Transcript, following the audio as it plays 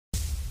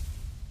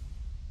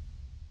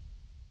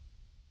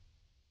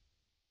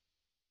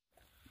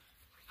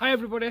Hi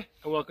everybody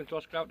and welcome to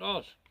Tink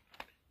Outdoors.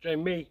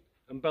 Join me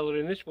and Bella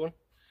in this one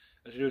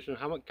as we do some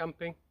hammock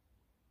camping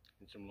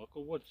in some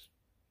local woods.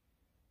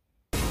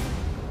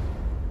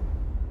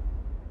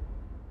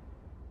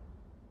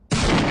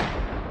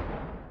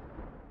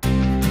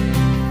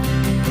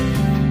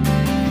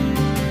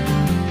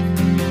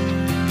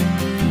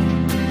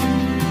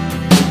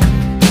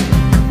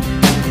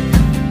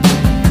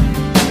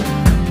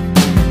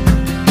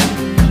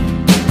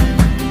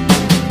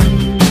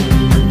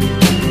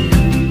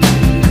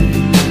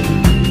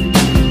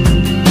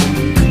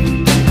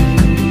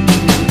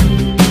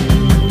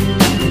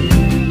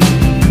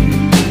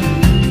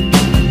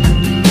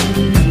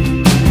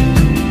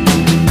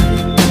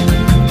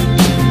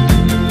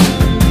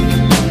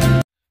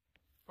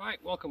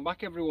 Welcome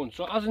back everyone.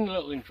 So as in the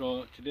little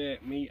intro, today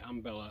me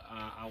and Bella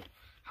are out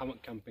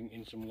hammock camping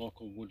in some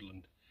local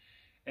woodland.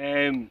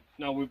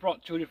 Now we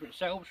brought two different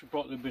setups. We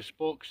brought the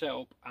bespoke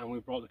setup and we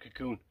brought the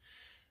cocoon.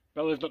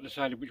 Bella's not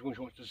decided which one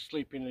she wants to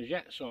sleep in as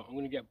yet, so I'm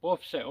going to get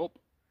both set up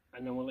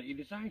and then we'll let you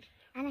decide.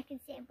 And I can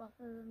sit in both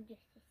of them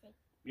just to see.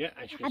 Yeah,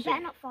 and she can I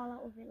better not fall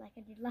out of it like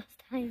I did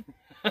last time.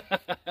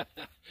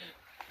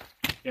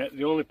 Yeah,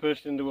 the only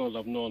person in the world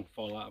I've known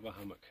fall out of a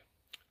hammock.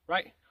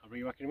 Right, I'll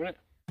bring you back in a minute.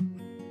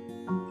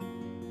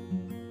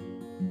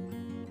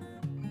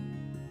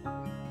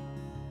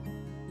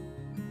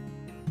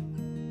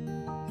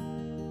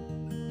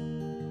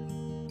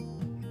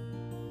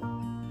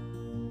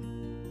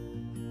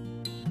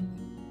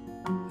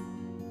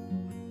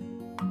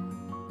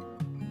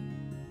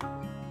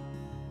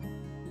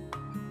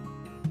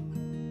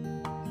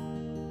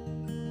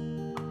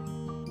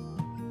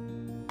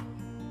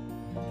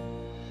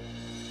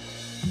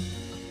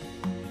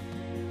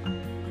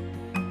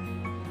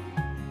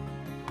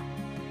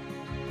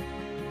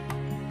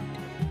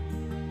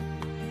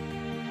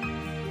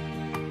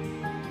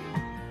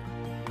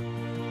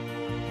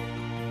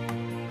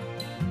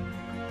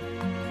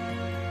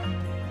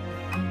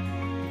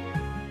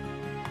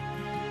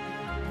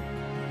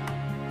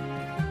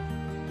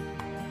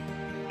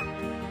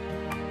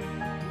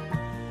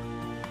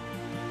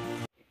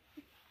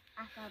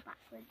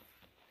 Backwards.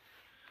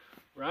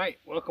 Right,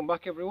 welcome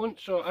back everyone.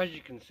 So as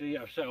you can see,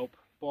 I've set up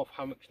both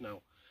hammocks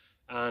now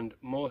and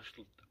most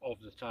of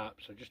the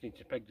tarps. I just need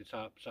to peg the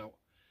tarps out.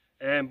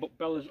 But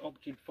Bella's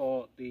opted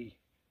for the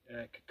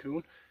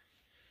cocoon,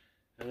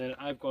 and then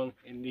I've gone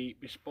in the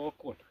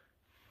bespoke one.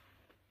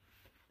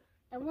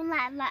 The one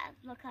that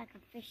look like a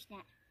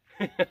fishnet.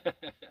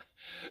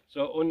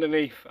 So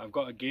underneath I've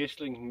got a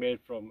gaisling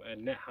made from a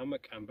net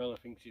hammock, and Bella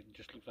thinks it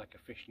just looks like a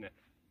fishnet.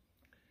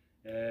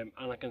 And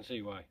I can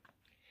see why.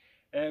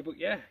 But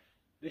yeah,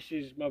 this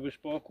is my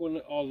bespoke one.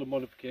 All the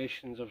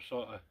modifications, I've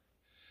sort of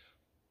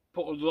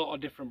put a lot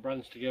of different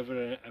brands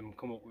together and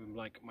come up with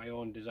like my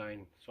own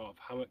design sort of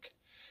hammock.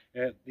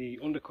 The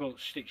underquilt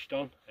stitched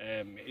on,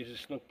 it is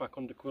a Snugpak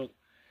underquilt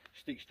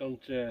stitched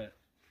onto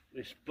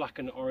this black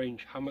and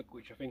orange hammock,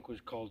 which I think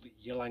was called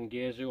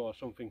Yelangezu or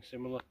something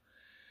similar.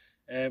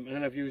 And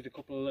then I've used a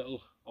couple of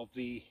little of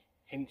the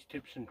hints,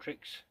 tips and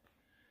tricks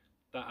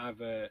that I've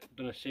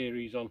done a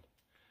series on.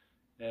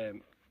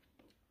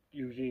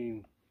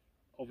 Using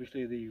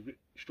obviously the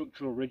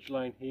structural ridge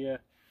line here,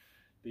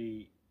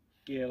 the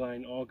gear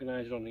line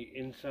organizer on the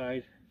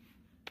inside,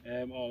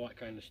 all that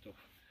kind of stuff.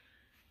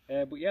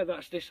 But yeah,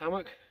 that's this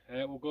hammock.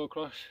 We'll go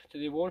across to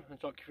the other one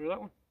and talk you through that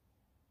one.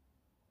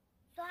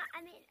 So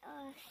I made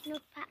a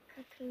Snugpak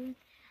cocoon,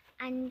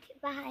 and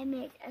behind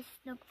me is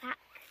a Snugpak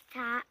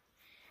tarp.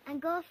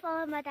 And go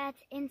follow my dad's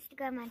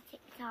Instagram and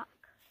TikTok.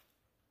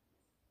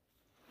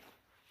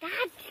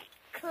 Dad,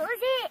 close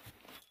it!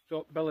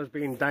 So Bella's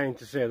been dying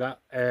to say that.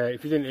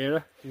 If you didn't hear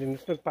her, she's in the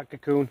Snugpak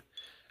cocoon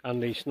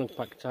and the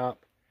Snugpak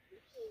tarp.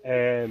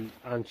 And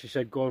she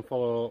said go and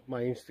follow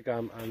my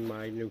Instagram and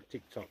my new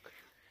TikTok.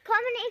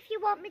 Comment if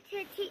you want me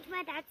to teach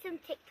my dad some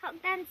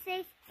TikTok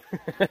dances.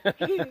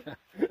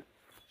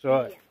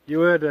 So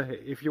you heard her.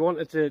 If you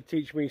wanted to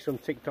teach me some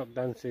TikTok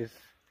dances,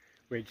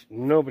 which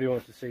nobody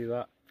wants to see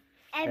that,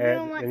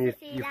 Everyone wants then to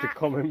see you that. have to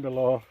comment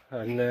below,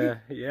 and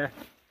yeah,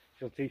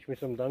 she'll teach me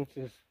some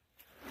dances.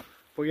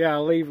 But yeah,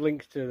 I'll leave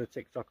links to the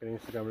TikTok and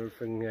Instagram and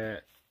everything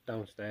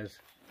downstairs.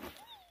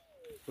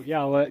 But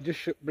yeah, I'll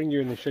just bring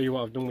you in and show you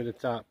what I've done with the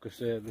tarp, because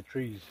the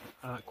trees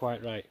aren't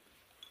quite right.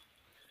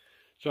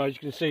 So as you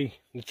can see,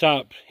 the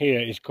tarp here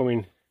is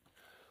coming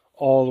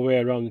all the way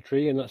around the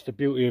tree, and that's the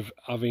beauty of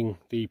having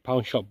the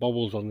pound shot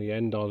bobbles on the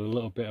end, or the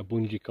little bit of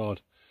bungee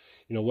cord,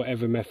 you know,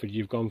 whatever method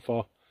you've gone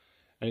for.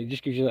 And it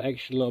just gives you that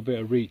extra little bit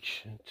of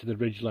reach to the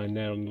ridge line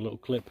there on the little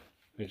clip.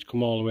 And it's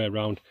come all the way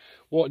around.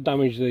 Won't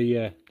damage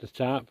the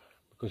tarp,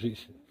 because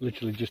it's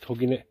literally just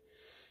hugging it.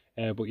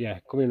 But yeah,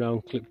 coming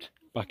around, clipped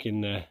back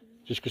in there,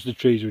 just because the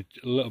trees are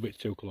a little bit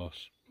too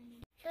close.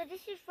 So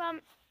this is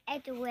from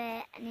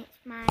Edeuoey, and it's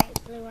my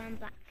blue and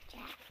black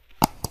chair.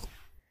 What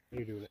are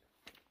you doing it?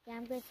 Yeah,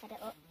 I'm going to set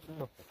it up.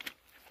 Okay.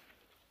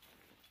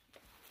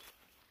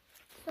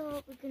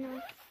 So we're going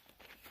to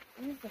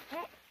unzip it.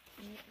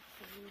 I need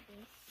to do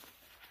this.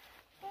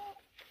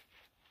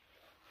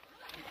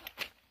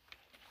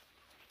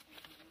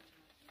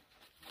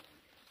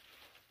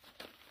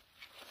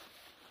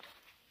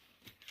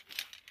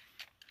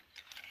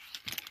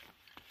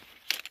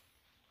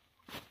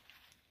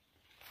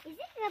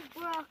 a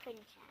broken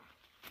chair.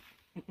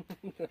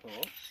 No,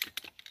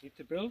 you need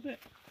to build it.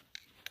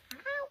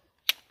 Ow!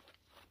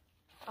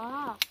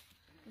 Oh,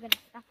 I'm gonna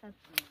stop him.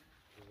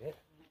 Yeah.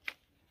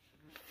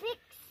 Fix!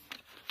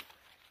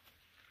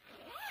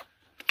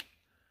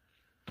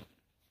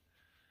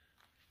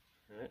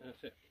 Right,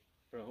 that's it.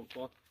 Put it on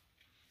floor.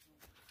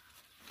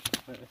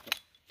 Right, that's it.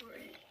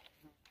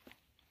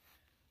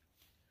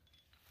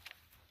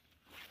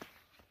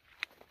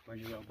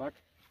 Where's your little bag?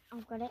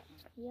 I've got it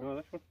here. No,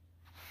 this one.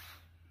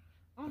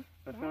 Oh,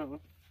 That's yeah. that one.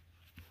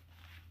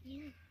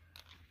 Yeah.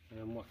 And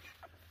then watch.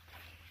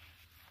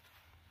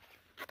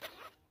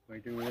 What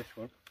you do with this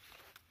one?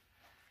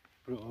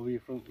 Put it over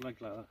your front leg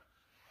like that.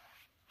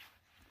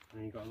 And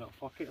then you've got a little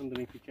pocket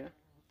underneath your chair.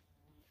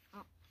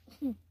 Oh.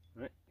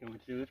 Right, you want me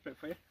to do this bit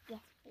for you?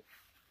 Yes, please.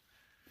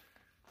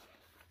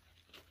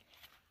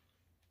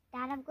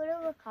 Dad, I'm going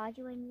to record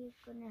you when you're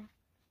going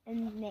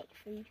to make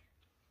food.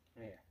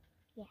 Yeah.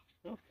 Yeah.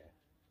 Okay.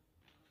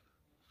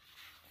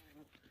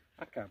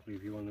 I can't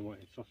believe you only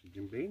wanted sausage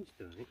and beans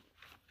tonight.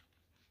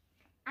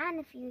 And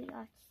a few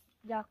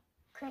your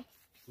crisps.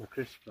 My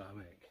crisps that I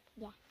make.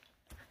 Yeah.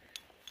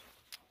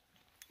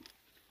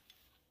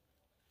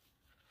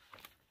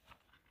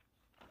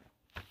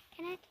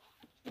 Can I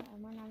do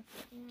them when I'm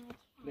sitting on the chair?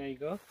 There you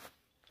go.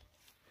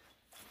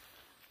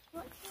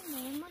 What's your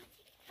name on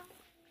TikTok?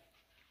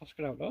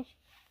 Oscar Outdoors.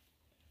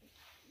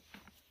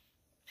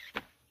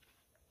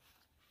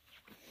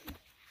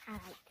 I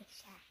like this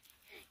chair.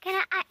 Can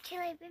it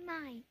actually be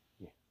mine?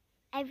 Yeah.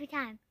 Every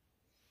time?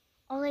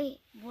 Ollie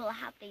will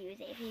have to use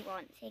it if he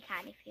wants. He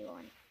can if he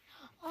wants.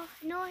 Oh,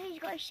 no, he's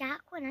got a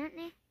shark one, hasn't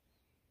he?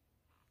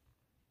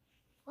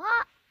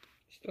 What?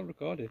 Still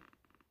recording.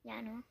 Yeah,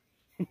 I know.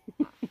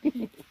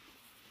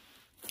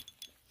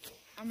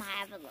 I might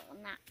have a little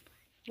nap.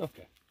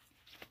 Okay.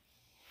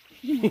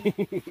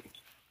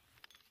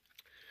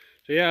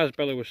 So yeah, as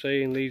Bella was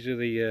saying, these are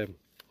the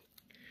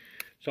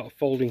sort of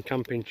folding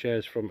camping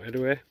chairs from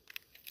Edeuoey.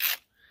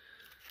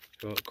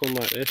 So it'll come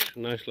like this, a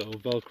nice little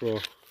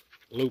Velcro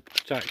loop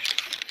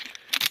attached,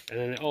 and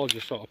then it all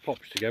just sort of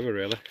pops together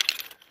really.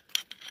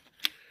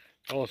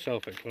 All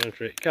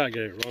self-explanatory, can't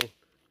get it wrong.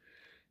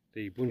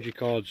 The bungee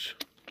cords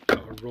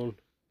sort of run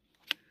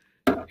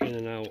in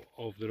and out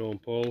of their own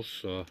poles,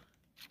 so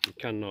you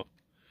cannot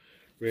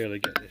really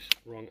get this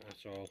wrong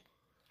at all.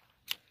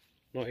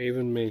 Not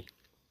even me.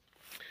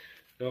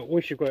 So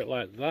once you've got it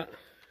like that,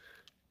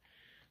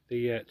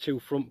 the two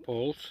front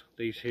poles,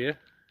 these here,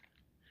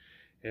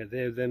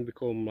 they then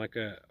become like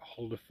a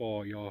holder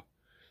for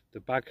the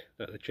bag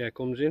that the chair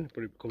comes in,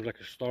 but it becomes like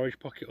a storage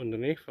pocket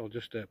underneath. I'll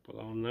just put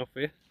that on now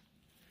for you.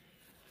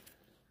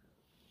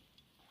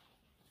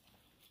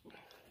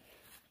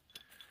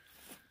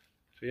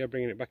 So yeah,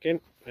 bringing it back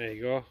in, there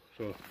you go.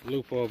 So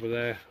loop over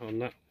there on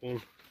that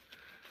one,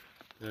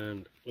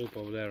 and loop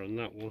over there on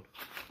that one,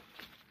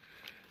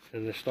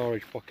 and the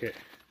storage pocket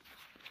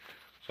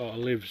sort of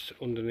lives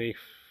underneath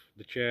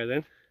the chair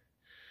then.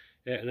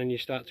 Yeah, and then you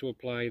start to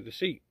apply the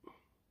seat.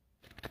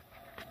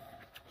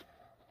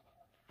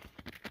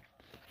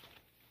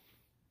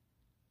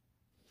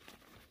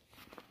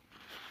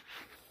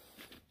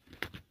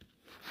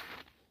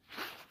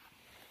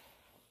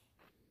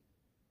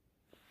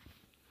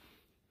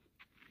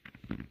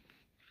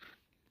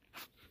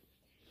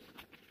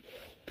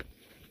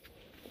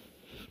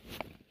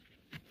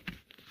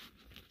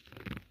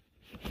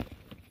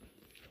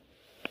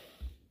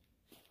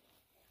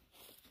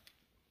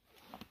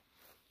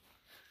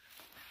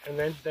 And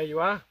then there you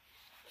are,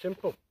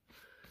 simple.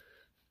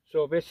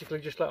 So basically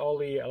just let all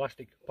the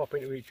elastic pop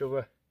into each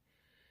other,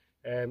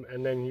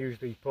 and then use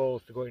the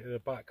poles to go into the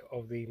back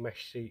of the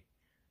mesh seat.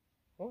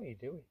 What are you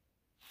doing?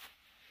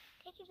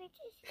 Taking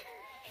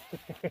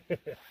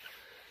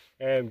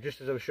pictures. Just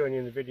as I was showing you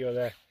in the video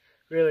there,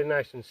 really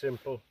nice and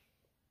simple,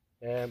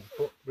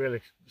 but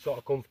really sort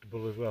of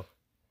comfortable as well.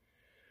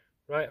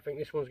 Right, I think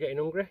this one's getting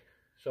hungry,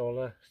 so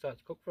I'll start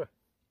to cook for her.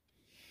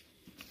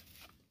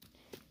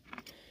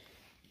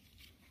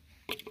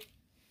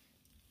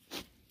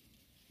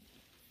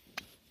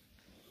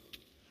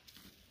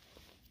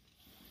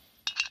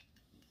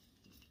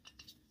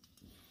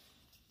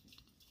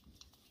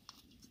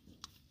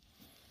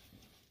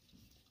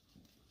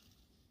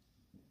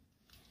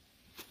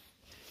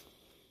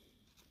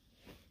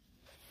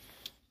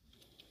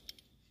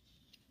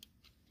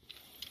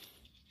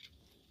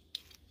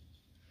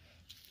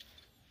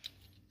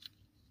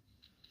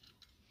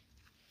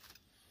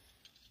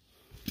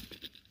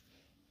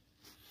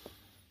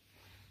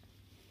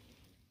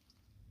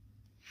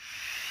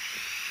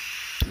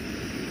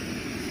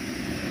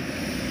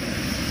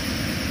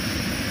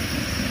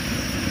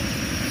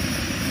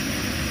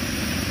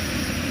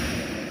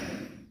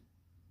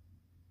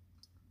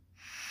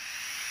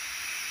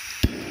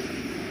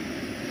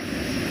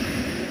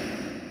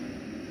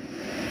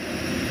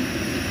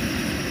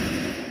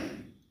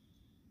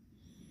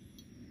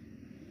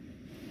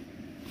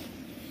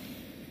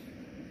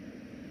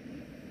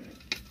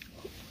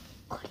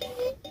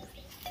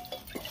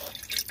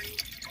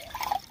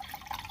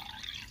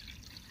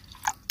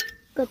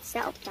 Good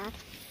setup, Dad.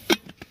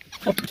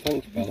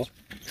 Thanks, Bella.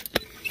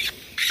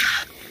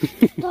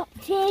 Stop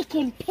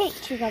taking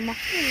pictures on my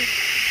phone.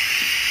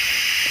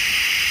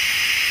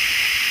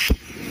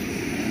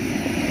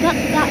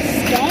 That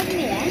scared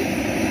me then.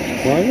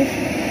 Why?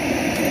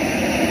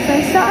 So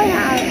I'm sorting it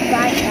out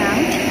right now.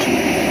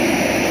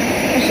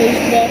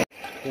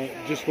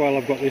 Just while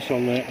I've got this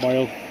on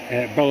boil,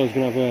 Bella's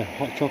going to have a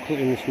hot chocolate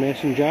in this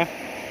mason jar.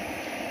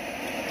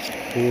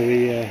 One of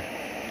the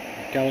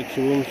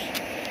Galaxy ones.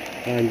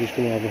 And I'm just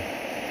going to have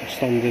a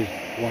standard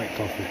white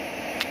coffee.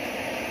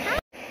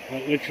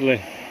 Well,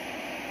 literally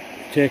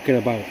taken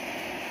about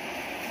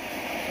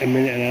a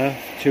minute and a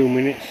half, 2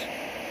 minutes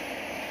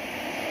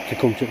to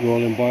come to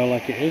rolling boil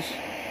like it is.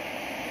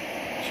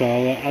 So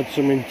I'll add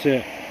some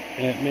into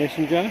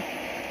mason jar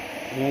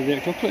and add the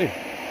hot chocolate in.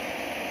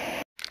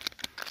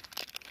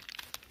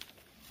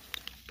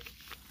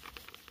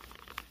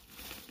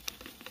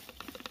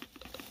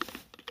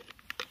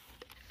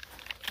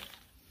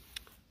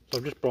 So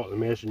I've just brought the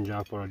mason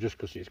jar for her just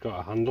because it's got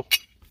a handle,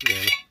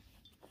 really.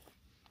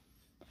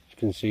 As you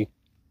can see.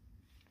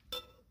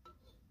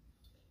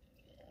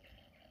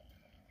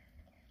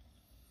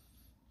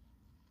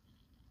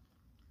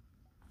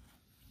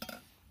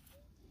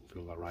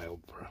 Fill that right up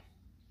for her.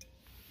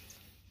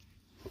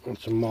 And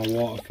some more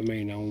water for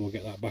me now and we'll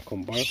get that back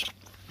on boil.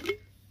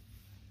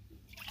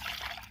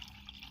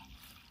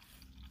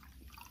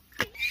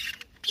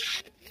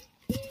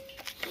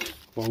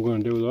 What I'm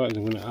going to do though is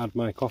I'm going to add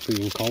my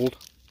coffee in cold.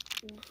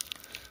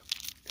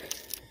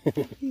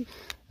 And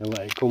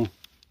let it come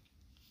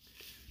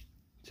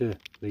to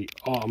the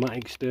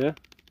automatic stir.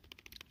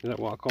 Is that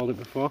what I called it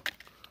before?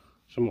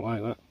 Something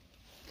like that.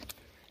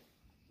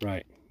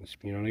 Right, let's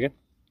spin it on again.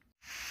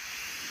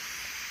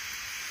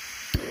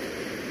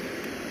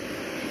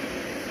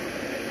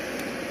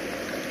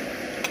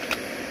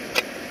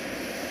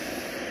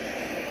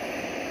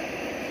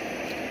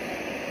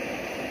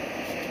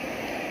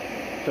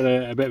 Got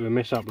a bit of a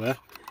mishap there.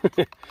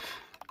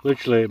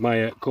 Literally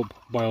my cup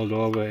boiled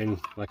over in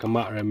like a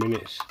matter of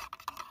minutes.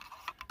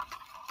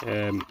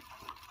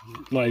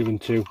 Not even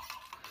 2.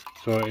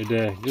 So it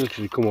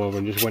literally come over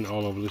and just went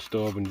all over the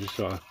stove and just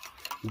sort of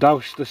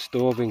doused the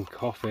stove in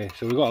coffee.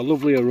 So we've got a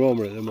lovely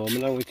aroma at the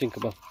moment, don't we,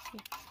 Tinkerbell?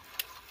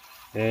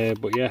 Yeah.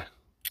 But yeah,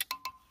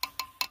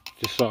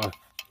 just sort of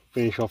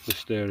finish off the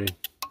stirring.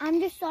 I'm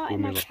just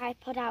sorting my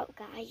tripod out,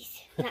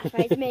 guys. That's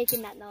why it's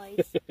making that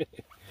noise.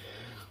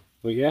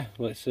 But yeah,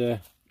 let's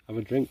have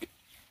a drink.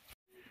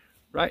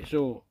 Right,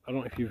 so I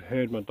don't know if you've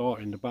heard my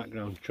daughter in the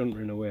background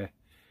chuntering away.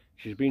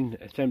 She's been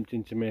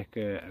attempting to make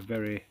a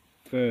very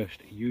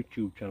first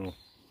YouTube channel.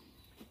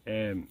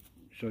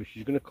 So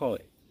she's going to call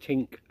it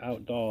Tink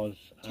Outdoors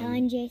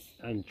Challenges.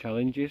 And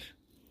Challenges.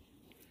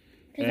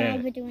 Because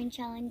I'll be doing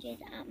challenges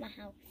at my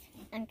house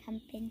and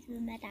camping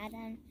with my dad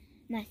and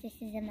my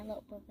sisters and my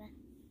little brother.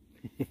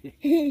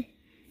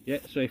 Yeah,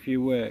 so if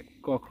you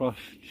go across,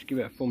 just give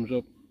it a thumbs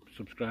up,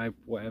 subscribe,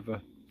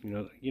 whatever.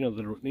 You know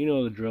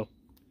the drill.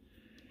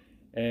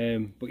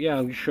 But yeah,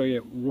 I'll just show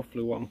you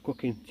roughly what I'm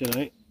cooking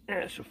tonight.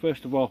 So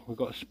first of all, we've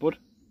got a spud.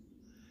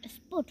 A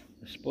spud?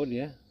 A spud,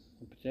 yeah.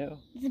 A potato.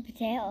 It's a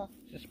potato.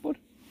 It's a spud.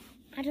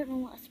 I don't know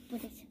what a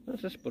spud is.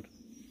 That's a spud.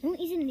 No,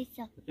 isn't it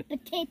a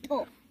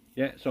potato?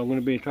 Yeah, so I'm going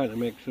to be trying to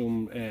make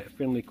some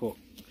thinly cut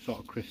sort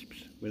of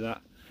crisps with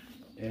that.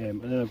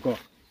 And then I've got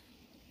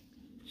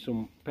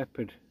some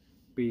peppered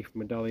beef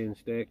medallion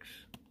steaks.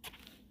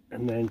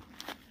 And then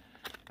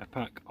a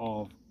pack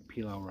of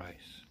pilau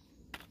rice.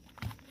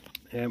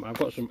 I've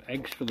got some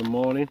eggs for the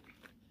morning.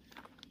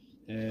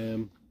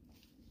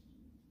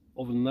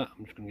 Other than that,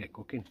 I'm just going to get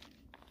cooking.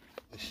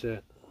 This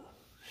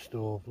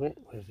stove lit.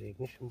 Where's the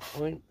ignition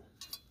point?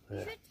 You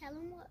should tell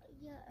them what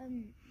your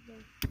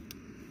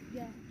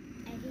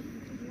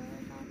editing video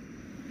is on.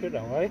 Should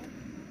I?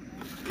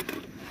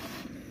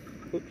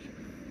 Oops.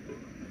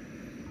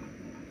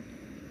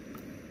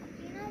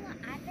 Do you know what?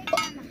 I think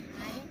I'm the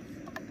hardest.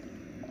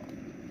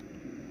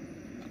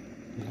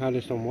 The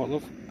hardest on what,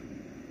 love?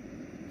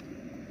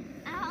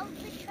 I'll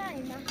be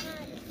trying my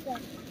hardest. So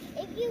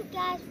if you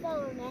guys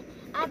follow me,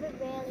 I'll be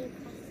really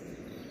impressed.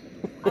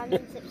 And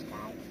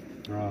subscribe.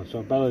 Right,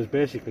 so Bella's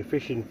basically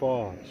fishing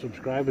for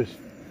subscribers.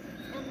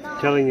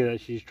 Telling you that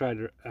she's tried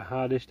her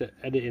hardest at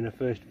editing her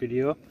first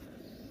video.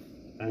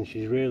 And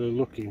she's really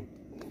looking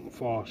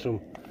for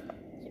some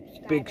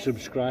big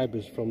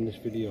subscribers from this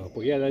video.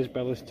 But yeah, there's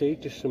Bella's tea.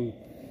 Just some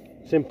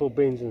simple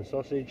beans and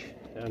sausage.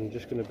 And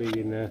just going to be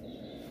in a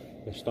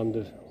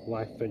standard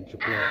life venture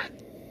plate.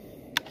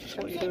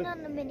 I'm sitting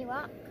on the mini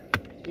rock.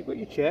 You've got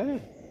your chair.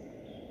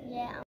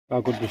 Yeah.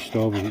 How good this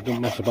stove is, it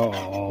doesn't mess about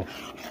at all.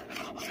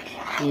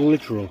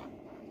 Literal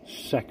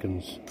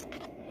seconds.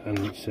 And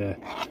it's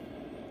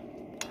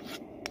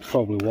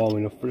probably warm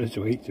enough for us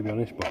to eat, to be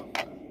honest, but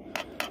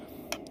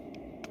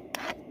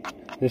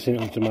this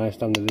ain't up to my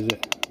standard, is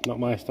it? Not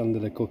my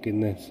standard of cooking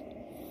this.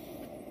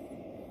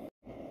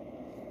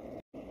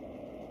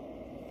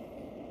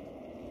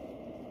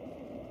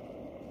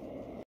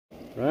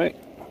 Right,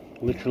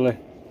 literally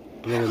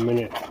another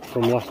minute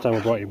from last time I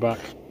brought you back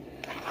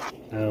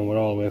and we're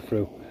all the way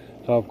through.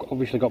 So I've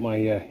obviously got my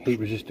heat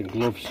resistant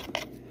gloves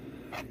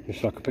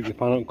just so I can pick the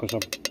pan up, because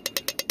I've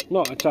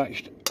not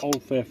attached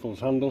Old Faithful's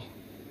handle.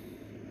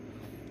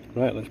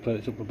 Right, let's plate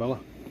this up for Bella.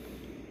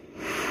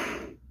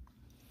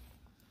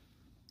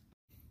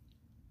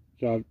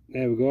 So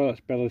there we go,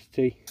 that's Bella's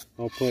tea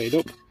all plated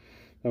up.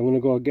 So I'm going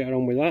to go get her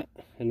on with that,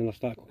 and then I'll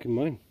start cooking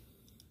mine.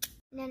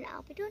 And then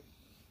I'll be done.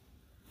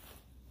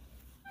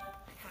 I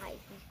can't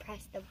even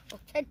press the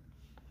button.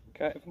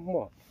 Can't even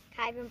what?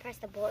 Can't even press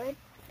the button.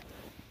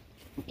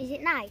 Is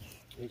it nice?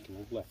 It's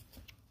lovely.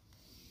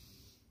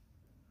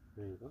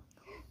 There you go.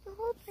 The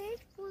whole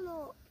plate's full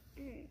up.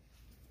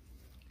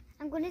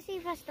 I'm going to see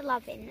if I still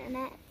have it in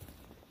it.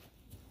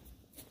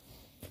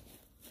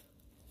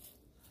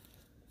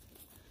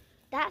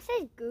 That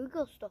says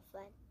Google stuff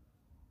then.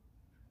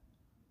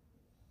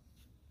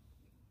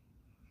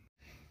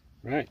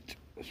 Right,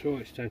 so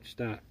it's time to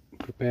start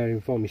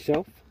preparing for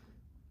myself.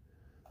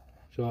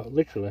 So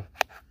literally,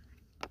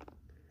 I'm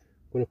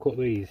going to cut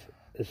these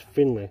as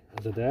thinly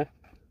as I dare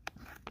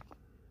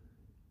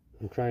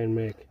and try and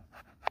make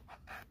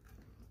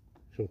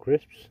some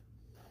crisps,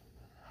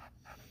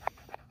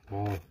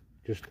 or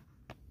just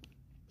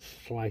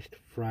sliced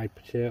fried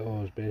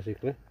potatoes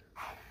basically.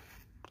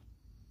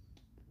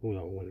 Oh,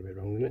 that one went a bit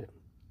wrong, didn't it?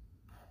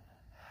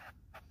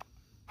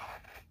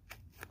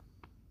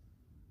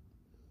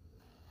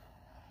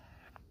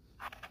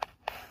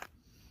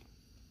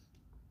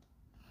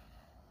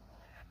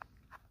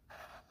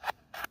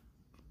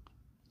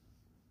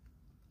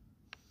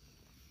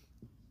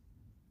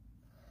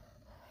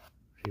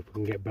 See if we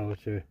can get Bella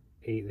to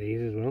eat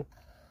these as well.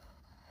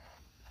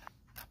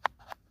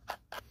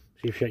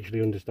 See if she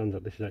actually understands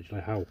that this is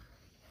actually how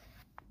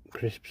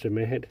crisps are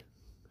made.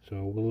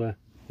 So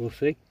we'll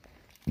see.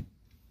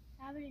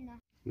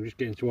 I'm just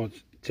getting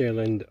towards the tail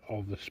end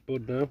of the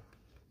spud now.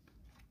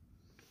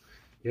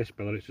 Yes,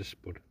 Bella, it's a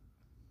spud.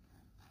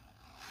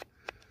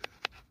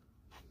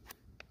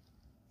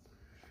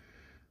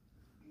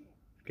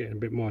 It's getting a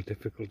bit more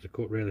difficult to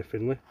cut really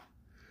thinly,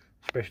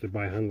 especially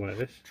by hand like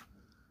this.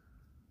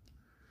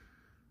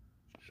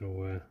 So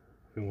I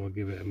think we'll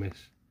give it a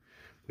miss.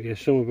 But yeah,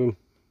 some of them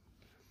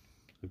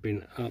have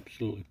been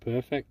absolutely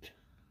perfect,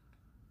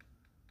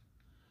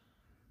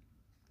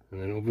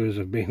 and then others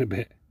have been a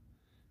bit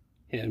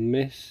hit and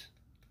miss,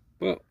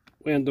 but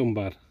we ain't done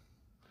bad,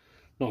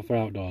 not for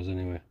outdoors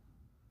anyway.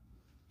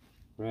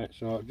 Right,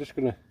 so I'm just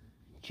gonna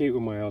cheat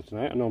with my oil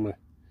tonight. I normally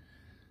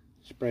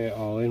spray it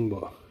all in,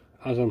 but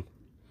as I'm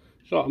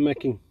sort of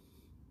making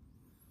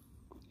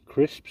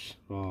crisps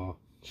or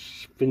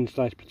thin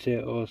sliced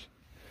potatoes,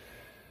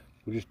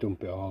 we'll just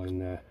dump it all in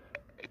there.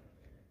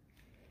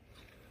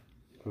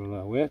 Throw that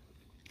away.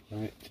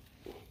 Right,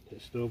 get the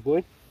stove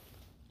going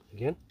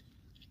again.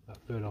 That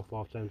third or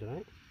fourth time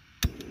tonight.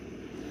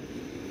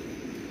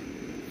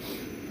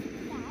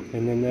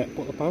 And then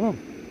put the pan on.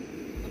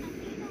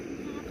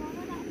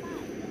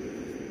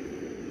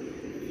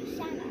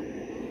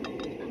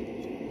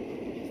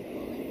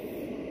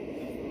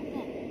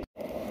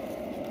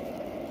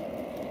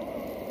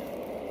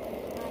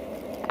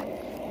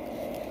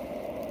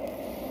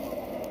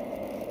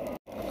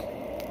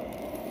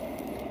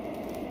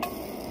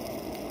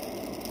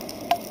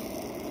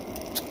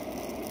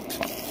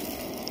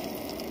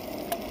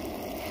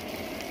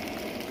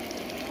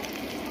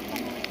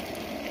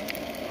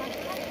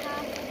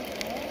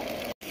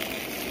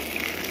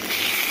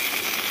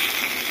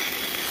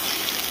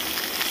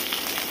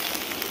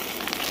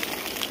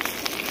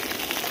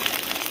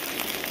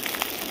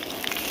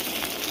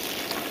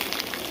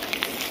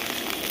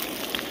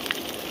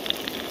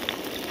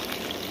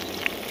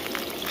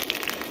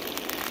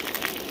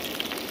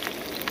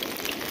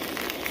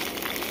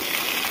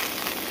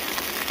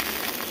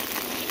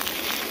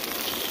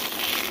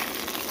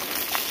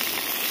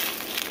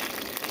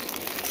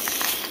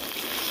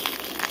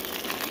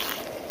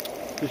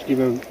 Just give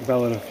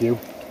Bella a few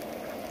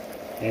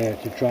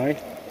to try.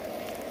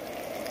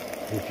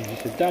 And she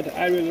just said, "Dad,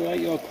 I really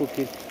like your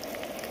cooking."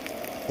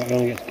 But I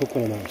only get to cook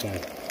when I'm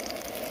outside.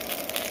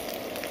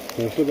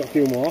 So I've still got a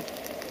few more.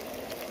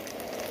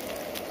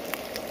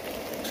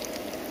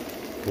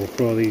 We'll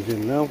throw these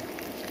in now.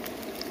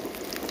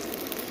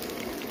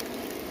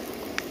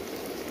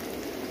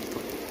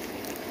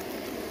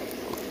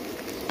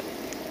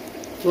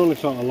 They're only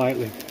sort of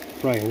lightly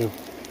frying now.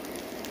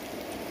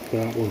 For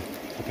that one,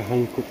 like a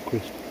hand cooked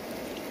crisp.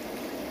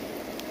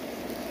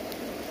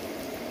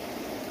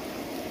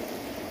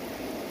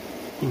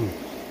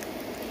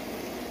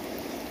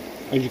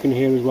 As you can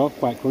hear as well,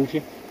 quite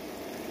crunchy.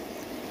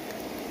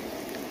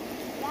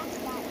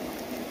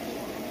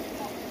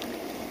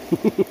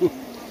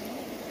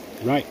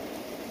 Right,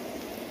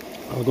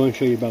 I'll go and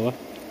show you Bella.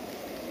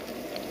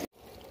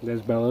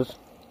 There's Bella's.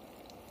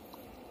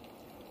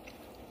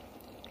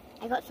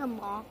 I got some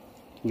more.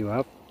 You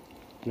have?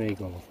 There you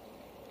go.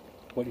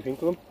 What do you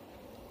think of them?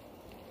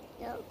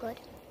 They look good.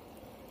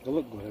 They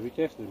look good. Have you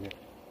tasted them yet?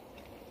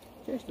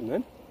 Taste them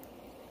then.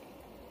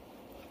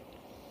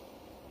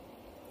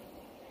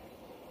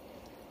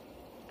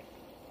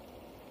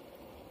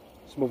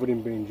 Smothered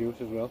in bean juice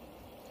as well.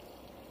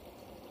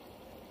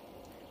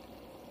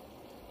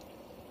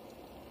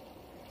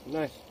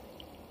 Nice.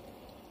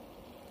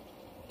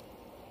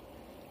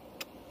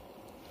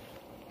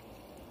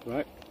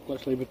 Right,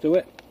 let's leave it to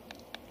it.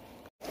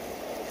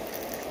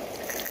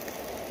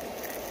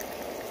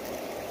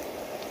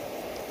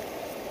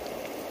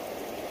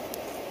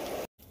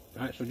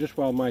 Right, so just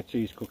while my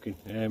tea's cooking,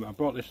 I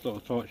brought this little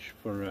torch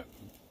for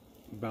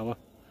Bella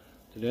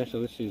today.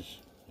 So this is,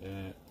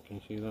 can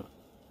you see that?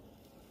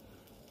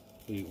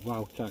 The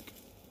Wowtac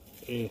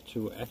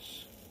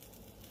A2S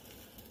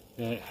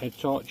head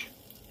torch.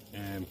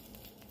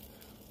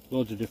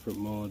 Loads of different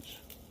modes,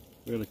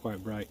 really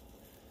quite bright.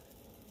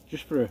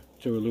 Just for her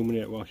to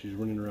illuminate while she's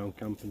running around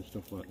camp and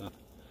stuff like that.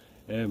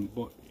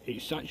 But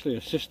it's actually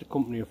a sister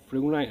company of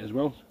Fruinite as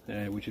well,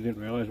 which I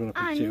didn't realise when I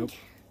picked it up.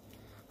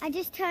 I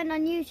just turned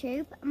on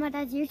YouTube and my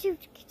dad's YouTube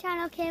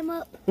channel came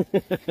up. Have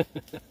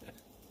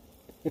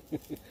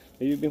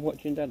you been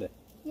watching Daddy?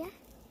 Yeah.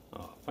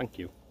 Oh, thank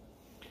you.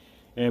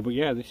 But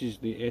yeah, this is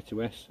the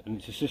A2S and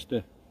it's a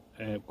sister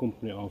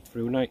company of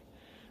Fruinite,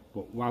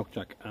 but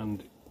Wowtac,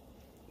 and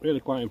really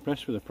quite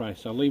impressed with the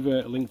price. I'll leave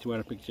a link to where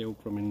I picked it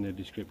up from in the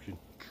description,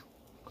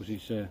 because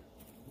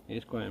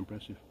it's quite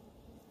impressive.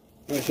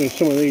 Right, so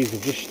some of these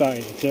have just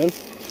started to turn.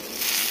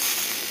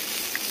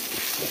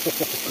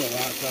 Got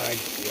that side,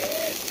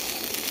 yes.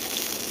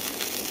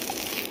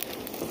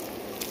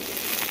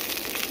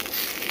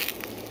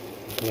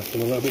 Left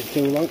them a little bit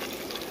too long.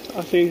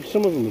 I see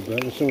some of them are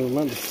burnt and some of them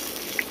aren't.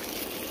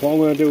 What I'm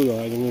going to do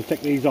though is I'm going to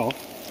take these off.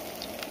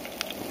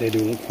 They do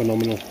look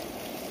phenomenal.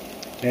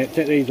 Take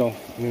these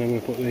off and then I'm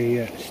going to put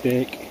the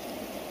steak,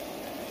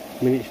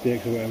 minute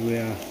steaks or whatever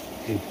they are,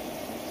 in.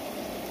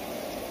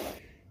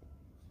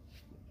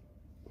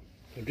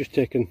 I've just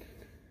taken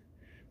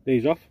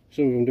these off.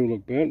 Some of them do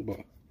look burnt, but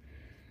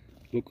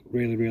look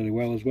really, really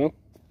well as well.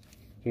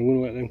 So I'm going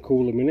to let them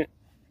cool a minute,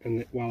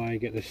 and while I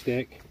get the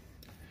steak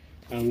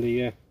and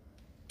the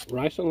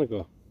rice on the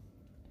go.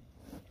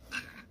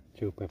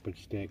 2 peppered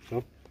steaks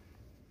on.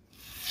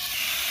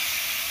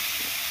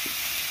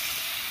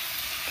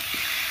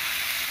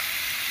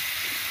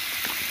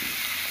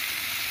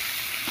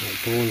 Right,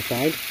 go on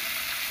side.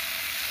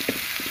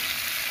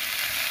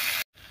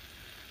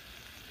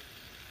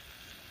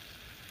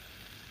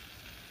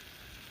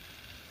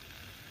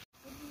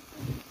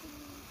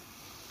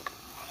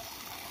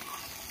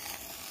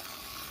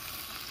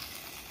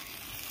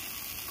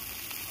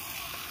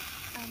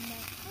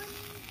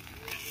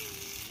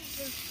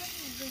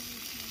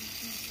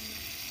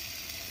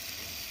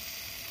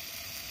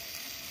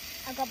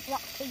 I got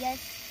block figures.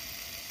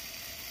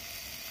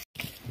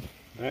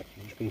 Right,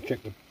 I'm just going to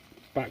check the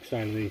back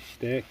side of these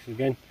steaks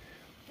again.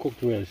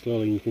 Cooked really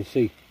slowly and you can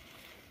see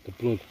the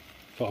blood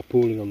sort of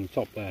pooling on the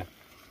top there.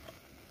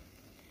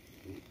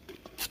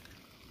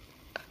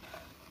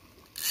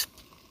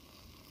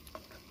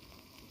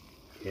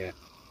 Yeah.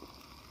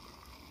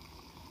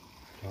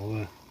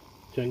 I'll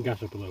turn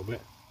gas up a little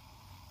bit.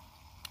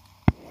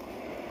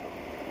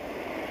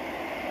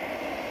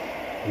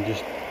 And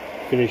just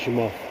finish them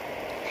off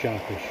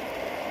sharpish.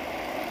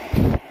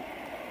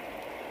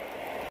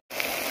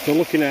 So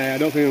looking at it, I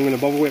don't think I'm going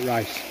to bother with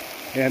rice.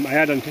 I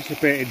had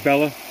anticipated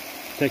Bella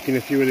taking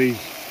a few of these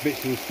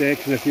bits of the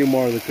steaks and a few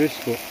more of the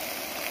crisps, but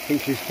I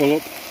think she's full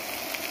up.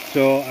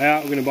 So I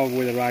aren't going to bother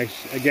with the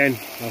rice. Again,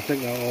 I'll take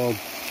that home.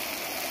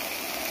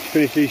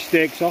 Finish these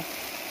steaks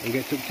off and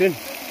get tucked in.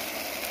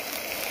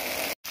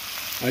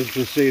 As you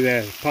can see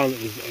there, the pan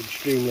is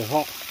extremely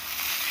hot.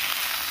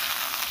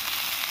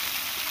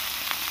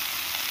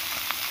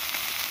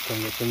 Try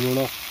and get some run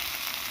off.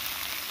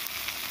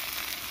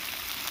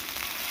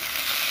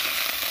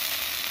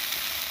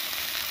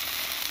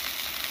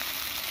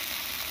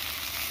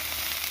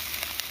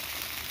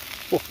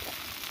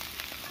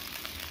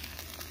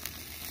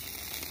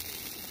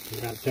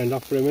 Get that turned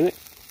off for a minute,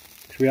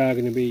 because we are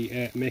going to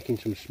be making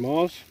some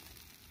s'mores.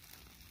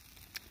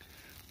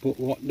 But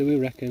what do we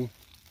reckon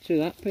to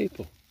that,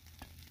 people?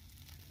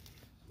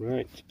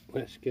 Right,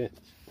 let's get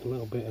a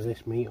little bit of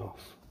this meat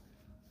off.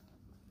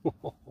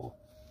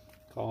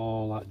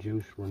 All that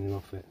juice running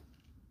off it.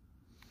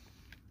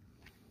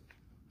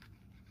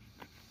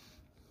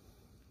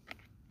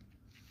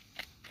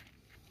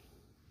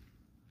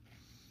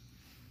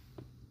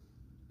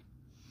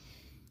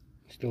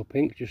 Still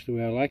pink, just the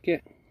way I like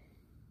it.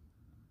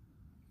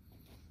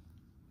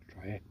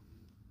 Try it.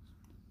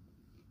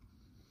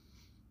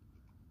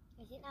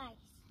 Is it nice?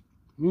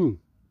 Mmm.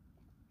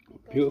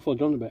 Beautiful,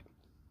 done a bit.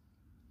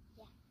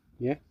 Yeah.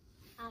 Yeah?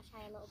 I'll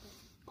try a little bit.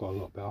 Got a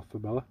little bit off for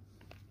Bella.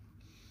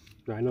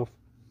 Right enough.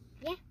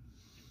 Yeah.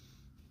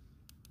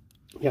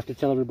 You have to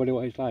tell everybody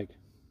what it's like.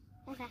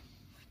 Okay.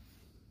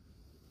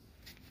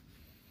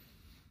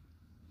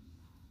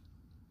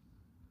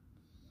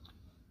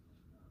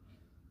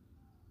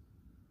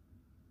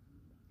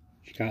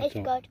 She can't It's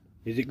talk. good.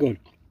 Is it good?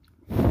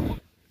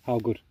 How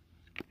good?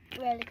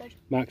 Really good.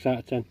 Marks out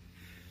of 10.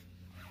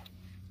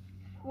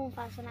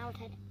 1,000 out of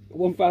 10.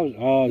 1,000.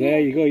 Oh,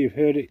 there you go. You've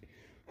heard it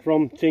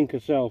from Tink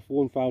herself.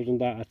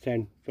 1,000 out of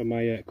 10 for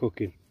my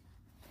cooking.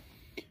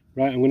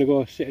 Right, I'm going to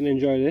go sit and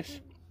enjoy this.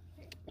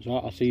 So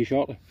I'll see you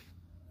shortly.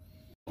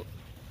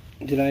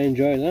 did I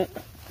enjoy that?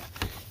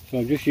 So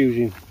I'm just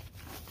using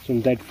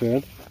some dead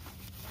fern to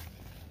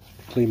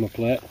clean my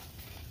plate.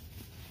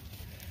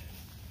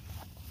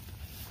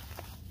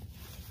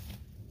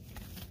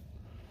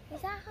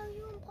 Is that how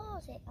you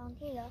unpause it on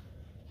here?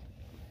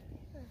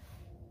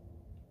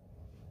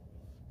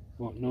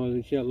 What? No,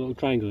 you see that little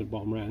triangle at the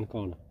bottom right hand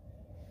corner?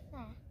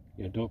 There.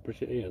 Yeah, don't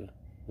press it here.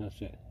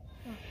 That's it.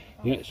 Oh,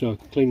 Yeah, so I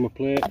clean my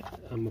plate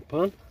and my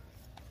pan.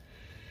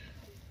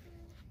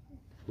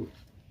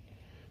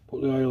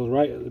 Put the oil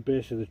right at the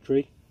base of the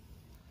tree.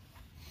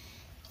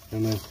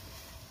 And then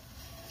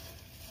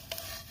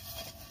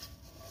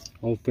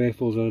Old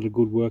Faithful's had a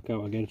good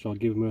workout again, so I'll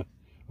give him a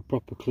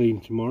proper clean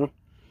tomorrow.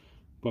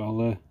 But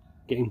I'll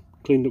get him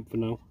cleaned up for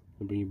now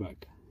and bring you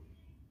back.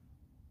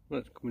 Well,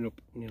 it's coming up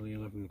nearly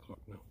 11 o'clock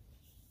now.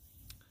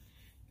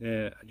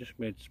 I just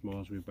made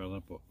s'mores with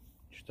Bella, but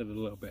just had a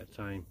little bit of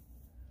time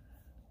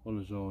on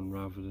his own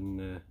rather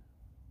than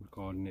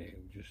recording it.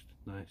 It was just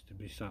nice to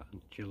be sat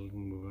and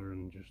chilling with her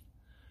and just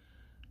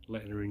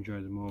letting her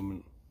enjoy the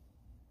moment.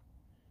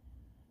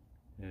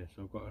 Yeah,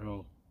 so I've got her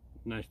all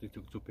nicely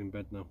tucked up in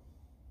bed now.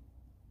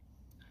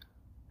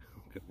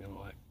 Look at me, I look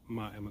like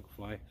Marty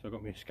McFly. So I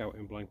got my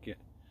scouting blanket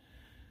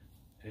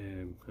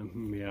and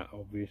my hat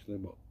obviously,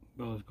 but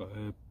Bella's got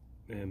her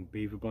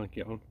beaver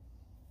blanket on.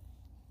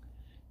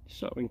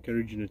 Sort of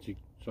encouraging her to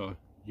sort of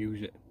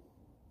use it.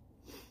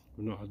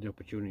 We've not had the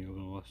opportunity over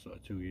the last sort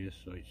of 2 years,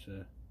 so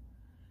it's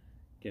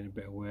getting a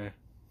bit of wear.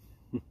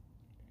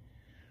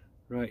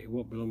 Right, it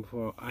won't be long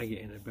before I get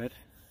into bed,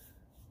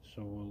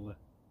 so we'll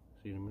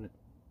see you in a minute.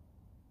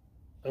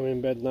 I'm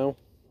in bed now,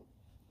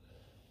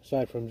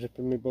 aside from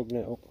zipping my bug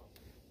net up.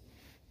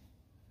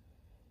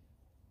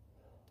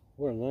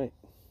 What a night.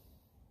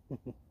 I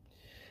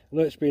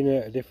know it's been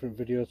a different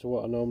video to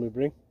what I normally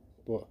bring,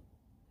 but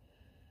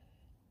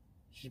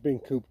she's been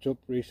cooped up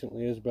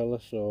recently as Bella,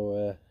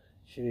 so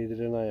she needed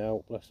a night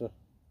out, bless her.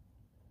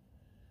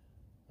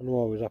 I'm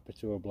always happy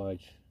to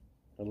oblige.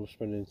 I love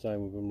spending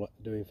time with them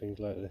doing things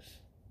like this.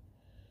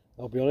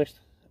 I'll be honest,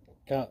 I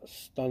can't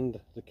stand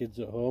the kids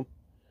at home.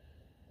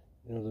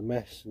 You know, the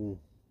mess and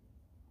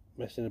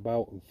messing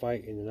about and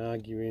fighting and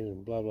arguing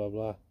and blah blah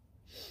blah.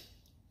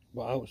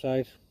 But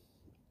outside,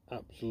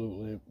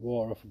 absolutely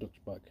water off a duck's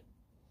back.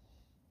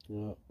 You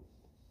know,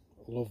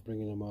 I love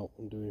bringing them out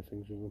and doing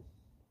things with them.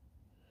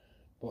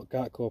 But I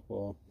can't cope at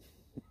home.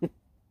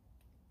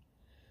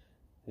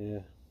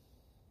 Yeah.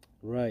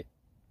 Right,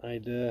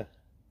 I'd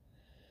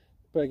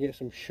better get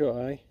some shut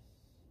eye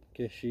in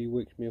case she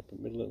wakes me up at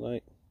the middle of the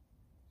night.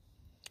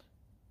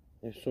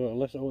 If so,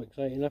 unless all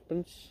exciting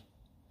happens,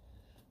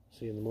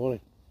 see you in the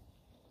morning.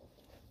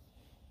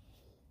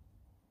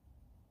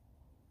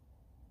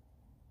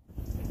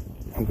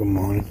 Good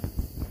morning.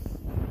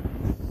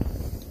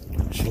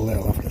 It's a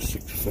little after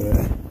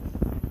 6:30.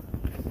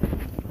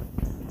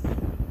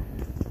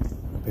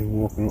 I've been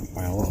woken up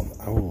by a lot of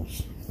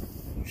owls,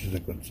 which is a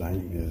good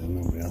sign because there's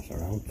nobody else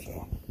around,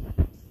 so.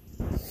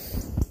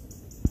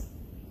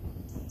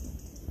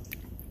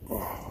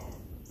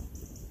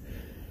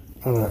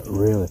 I've had a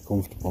really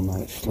comfortable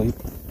night's sleep.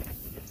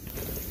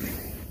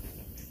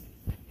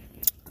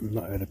 I've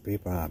not heard a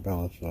peep out of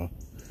Bella, so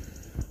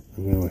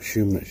I'm going to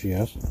assume that she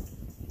has.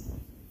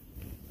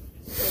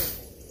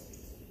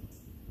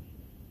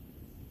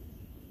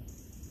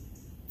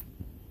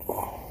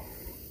 Oh.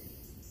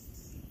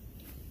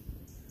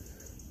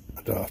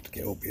 I don't have to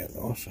get up yet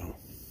though, so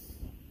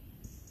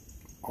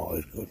all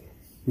is good.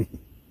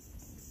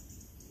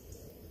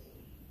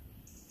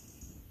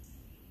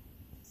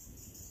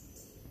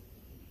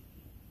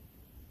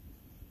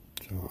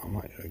 So I'm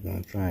actually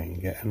going to try and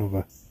get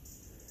another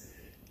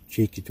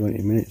cheeky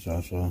 20 minutes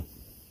or so.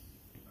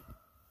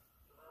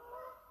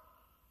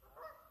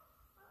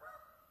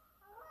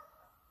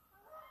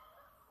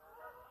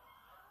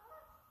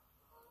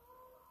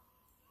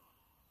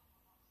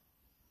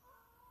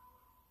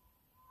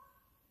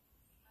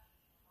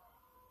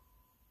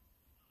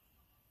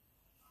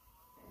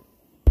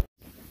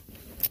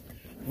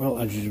 Well,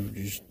 as you've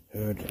just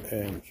heard,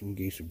 some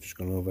geese have just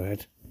gone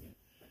overhead.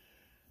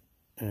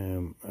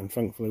 And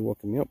thankfully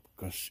woken me up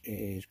because it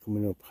is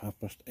coming up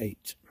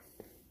 8:30.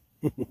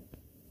 So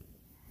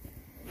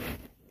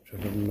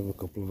I've got another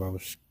couple of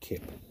hours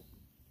skip.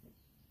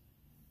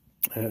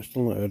 I've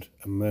still not heard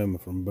a murmur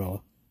from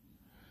Bella,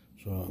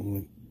 so I'm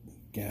going to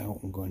get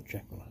out and go and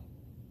check on her.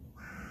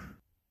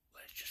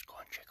 Let's just go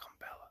and check on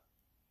Bella.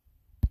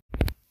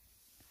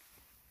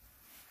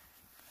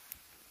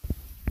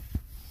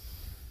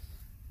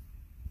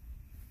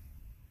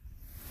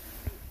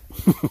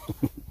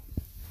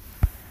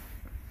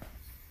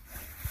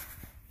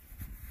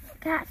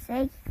 Can't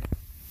see.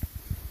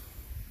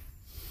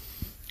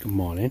 Good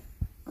morning.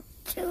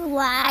 Too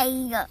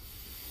late.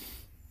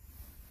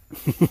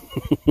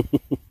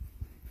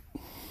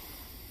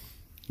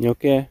 You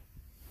okay?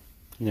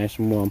 Nice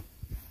and warm.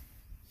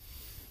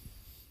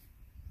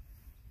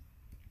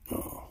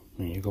 Oh,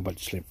 you go back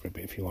to sleep for a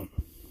bit if you want.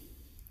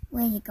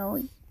 Where are you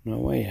going? No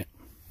way yet.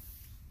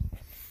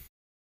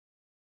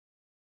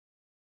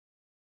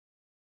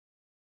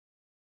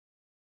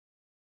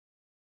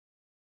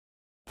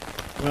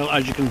 Well,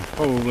 as you can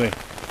probably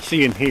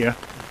see in here,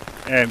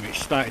 it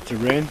started to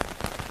rain,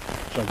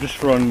 so I've just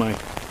thrown my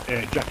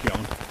jacket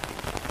on,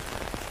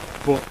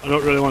 but I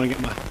don't really want to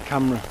get my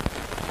camera.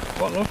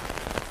 What, look?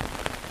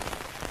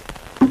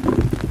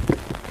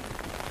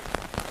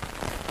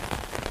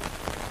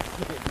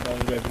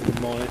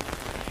 Good morning.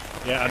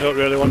 Yeah, I don't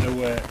really want to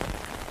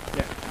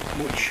get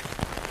much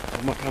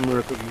of my camera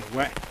equipment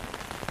wet,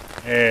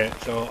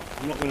 so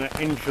I'm not going to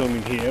end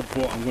filming here,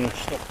 but I'm going to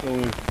stop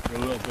filming for a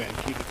little bit and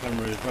keep the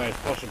camera as dry as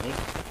possible.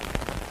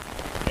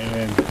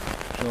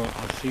 So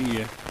I'll see you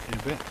in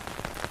a bit.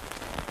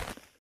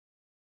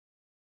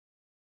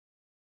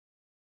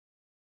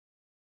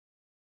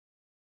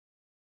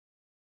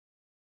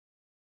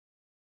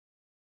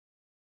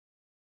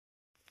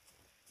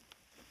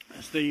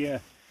 That's the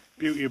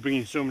beauty of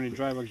bringing so many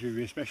dry bags with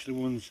you, especially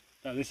ones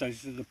like this.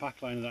 This is the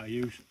pack liner that I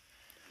use.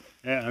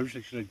 I just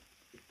actually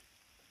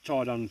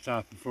tore down the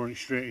tarp and thrown it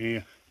straight in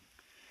here.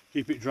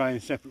 Keep it dry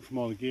and separate from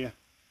all the gear.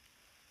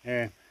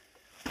 Right,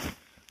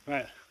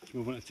 let's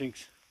move on to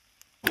Tink's.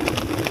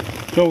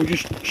 So we're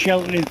just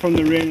sheltering from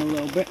the rain a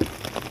little bit.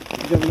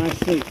 Did you have a nice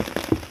sleep?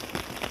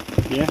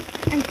 Yeah?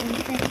 And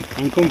comfy.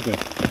 And comfy?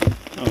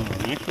 Oh,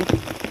 nice one.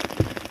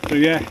 So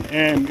yeah,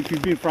 if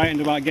you've been frightened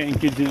about getting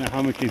kids into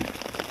hammocking,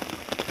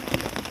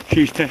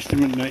 she's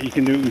testament that you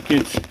can do it with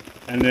kids.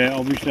 And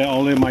obviously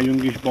Ollie, my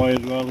youngest boy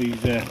as well,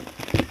 he's been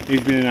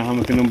in a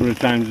hammock a number of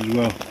times as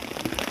well.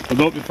 So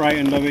don't be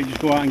frightened of it, just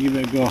go out and give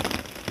it a go.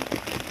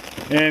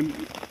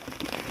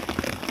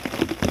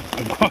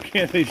 I've got to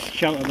get this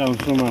shelter down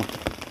somehow.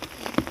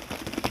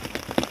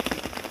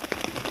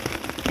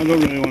 I don't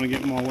really want to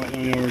get more wet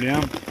than I already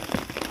am.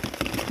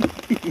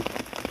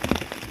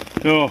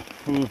 So,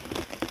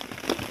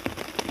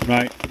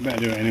 right, better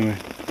do it anyway.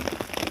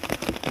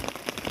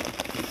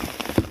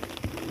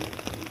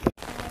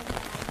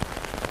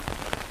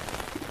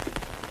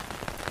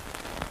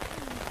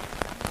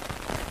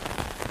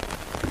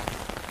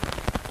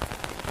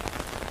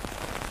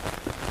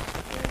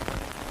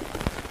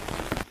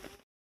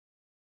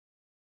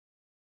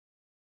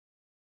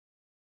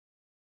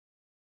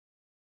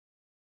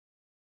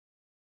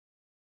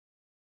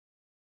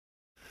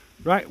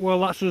 Right, well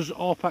that's us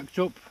all packed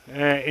up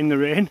in the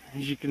rain,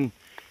 as you can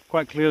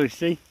quite clearly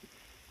see.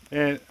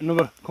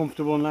 Another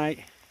comfortable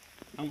night,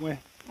 haven't we?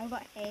 I've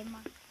got hair,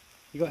 man.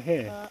 You got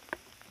hair?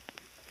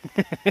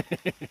 But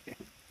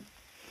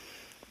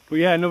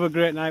yeah, another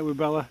great night with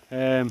Bella.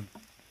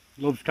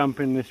 Loves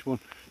camping, this one.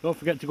 Don't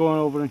forget to go on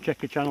over and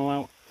check her channel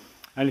out.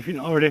 And if you're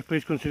not already,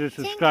 please consider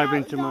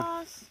subscribing to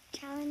my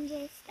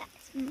challenges.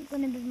 That's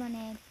going to be my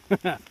name.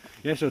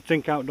 Yeah, so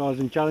Tink Outdoors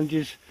and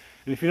Challenges.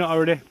 And if you're not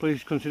already,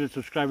 please consider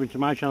subscribing to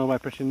my channel by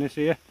pressing this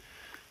here.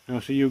 And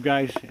I'll see you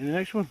guys in the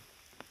next one.